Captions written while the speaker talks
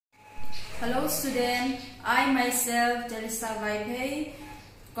Hello student, I myself Jalisa Vaipei,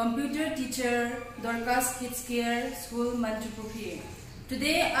 computer teacher, Dorcas Kids Care School, Mantripukhri.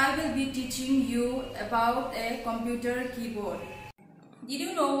 Today I will be teaching you about a computer keyboard. Did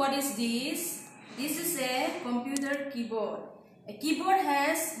you know what is this? This is a computer keyboard. A keyboard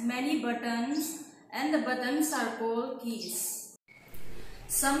has many buttons and the buttons are called keys.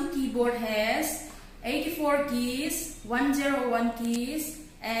 Some keyboard has 84 keys, 101 keys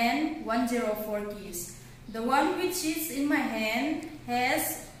and 104 keys. The one which is in my hand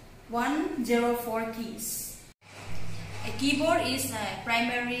has 104 keys. A keyboard is a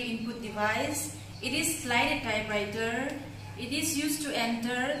primary input device. It is like a typewriter. It is used to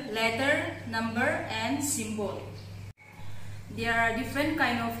enter letter, number and symbol. There are different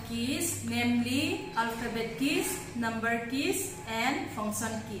kind of keys, namely alphabet keys, number keys and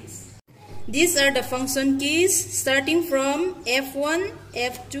function keys. These are the function keys starting from F1,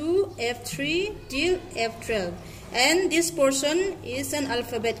 F2, F3 till F12. And this portion is an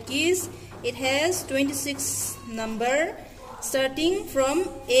alphabet keys. It has 26 number starting from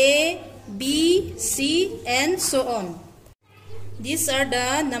A, B, C and so on. These are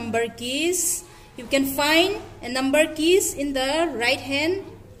the number keys. You can find a number keys in the right hand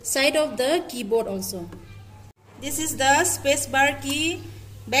side of the keyboard also. This is the space bar key,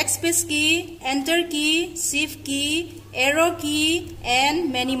 backspace key, enter key, shift key, arrow key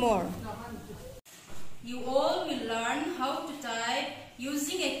and many more. You all will learn how to type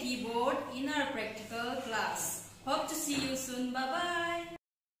using a keyboard in our practical class. Hope to see you soon. Bye bye.